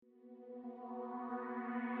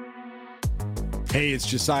Hey, it's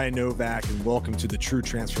Josiah Novak, and welcome to the True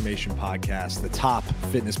Transformation Podcast, the top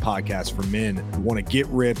fitness podcast for men who want to get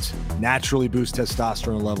ripped, naturally boost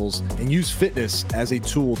testosterone levels, and use fitness as a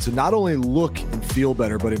tool to not only look and feel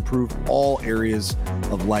better, but improve all areas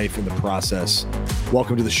of life in the process.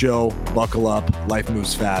 Welcome to the show. Buckle up. Life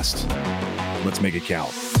moves fast. Let's make it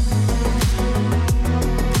count.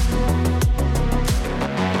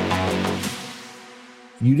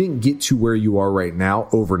 You didn't get to where you are right now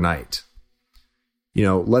overnight. You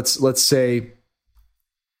know, let's say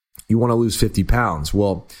you want to lose 50 pounds.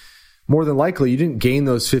 Well, more than likely, you didn't gain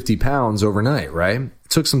those 50 pounds overnight, right? It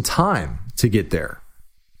took some time to get there.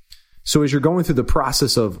 So as you're going through the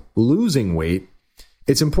process of losing weight,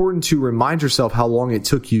 it's important to remind yourself how long it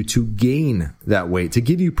took you to gain that weight, to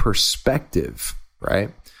give you perspective,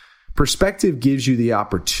 right? Perspective gives you the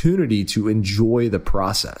opportunity to enjoy the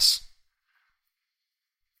process.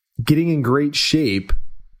 Getting in great shape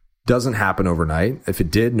doesn't happen overnight. If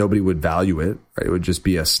it did, nobody would value it, right? It would just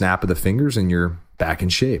be a snap of the fingers and you're back in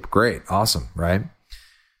shape. Great. Awesome, right?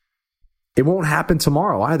 It won't happen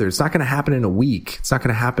tomorrow either. It's not going to happen in a week. It's not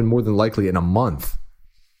going to happen more than likely in a month.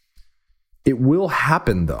 It will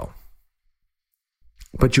happen though.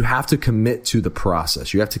 But you have to commit to the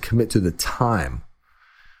process. You have to commit to the time,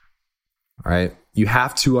 right? You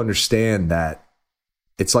have to understand that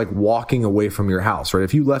it's like walking away from your house, right?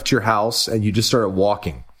 If you left your house and you just started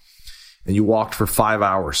walking, and you walked for 5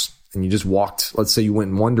 hours, and you just walked, let's say you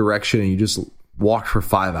went in one direction and you just walked for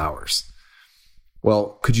 5 hours.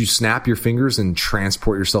 Well, could you snap your fingers and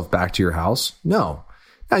transport yourself back to your house? No.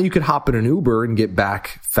 Now you could hop in an Uber and get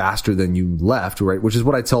back faster than you left, right? Which is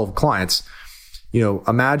what I tell clients. You know,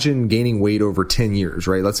 imagine gaining weight over 10 years,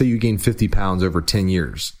 right? Let's say you gain 50 pounds over 10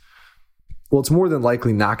 years. Well, it's more than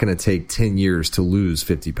likely not going to take 10 years to lose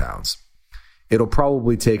 50 pounds. It'll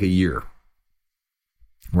probably take a year.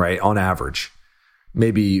 Right? On average,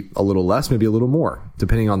 maybe a little less, maybe a little more,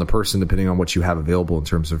 depending on the person, depending on what you have available in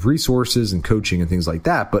terms of resources and coaching and things like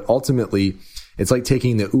that. But ultimately, it's like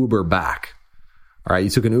taking the Uber back. All right. You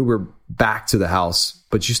took an Uber back to the house,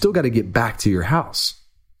 but you still got to get back to your house,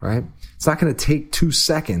 right? It's not going to take 2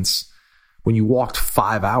 seconds when you walked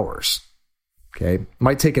 5 hours. Okay. It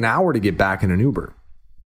might take an hour to get back in an Uber.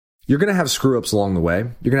 You're going to have screw ups along the way.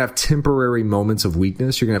 You're going to have temporary moments of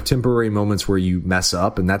weakness. You're going to have temporary moments where you mess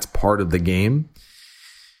up, and that's part of the game.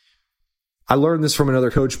 I learned this from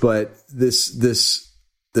another coach, but this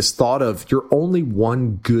thought of you're only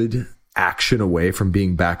one good action away from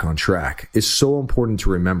being back on track is so important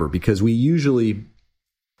to remember, because we usually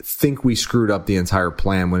think we screwed up the entire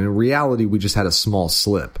plan when in reality we just had a small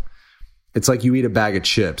slip. It's like you eat a bag of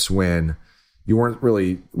chips when it wasn't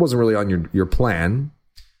really on your plan.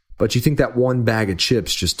 But you think that one bag of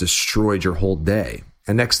chips just destroyed your whole day.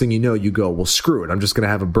 And next thing you know, you go, well, screw it. I'm just going to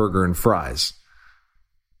have a burger and fries.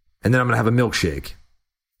 And then I'm going to have a milkshake.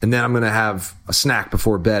 And then I'm going to have a snack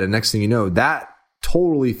before bed. And next thing you know, that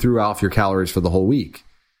totally threw off your calories for the whole week,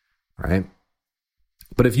 right?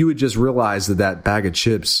 But if you would just realize that bag of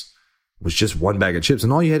chips was just one bag of chips,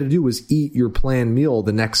 and all you had to do was eat your planned meal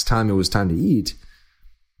the next time it was time to eat,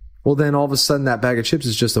 well, then all of a sudden that bag of chips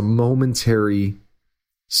is just a momentary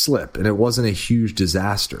slip, and it wasn't a huge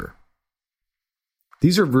disaster.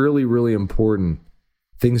 These are really, really important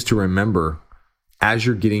things to remember as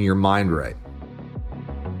you're getting your mind right.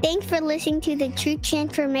 Thanks for listening to the True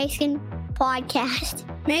Transformation Podcast.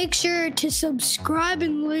 Make sure to subscribe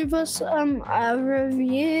and leave us a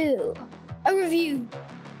review.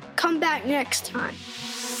 Come back next time.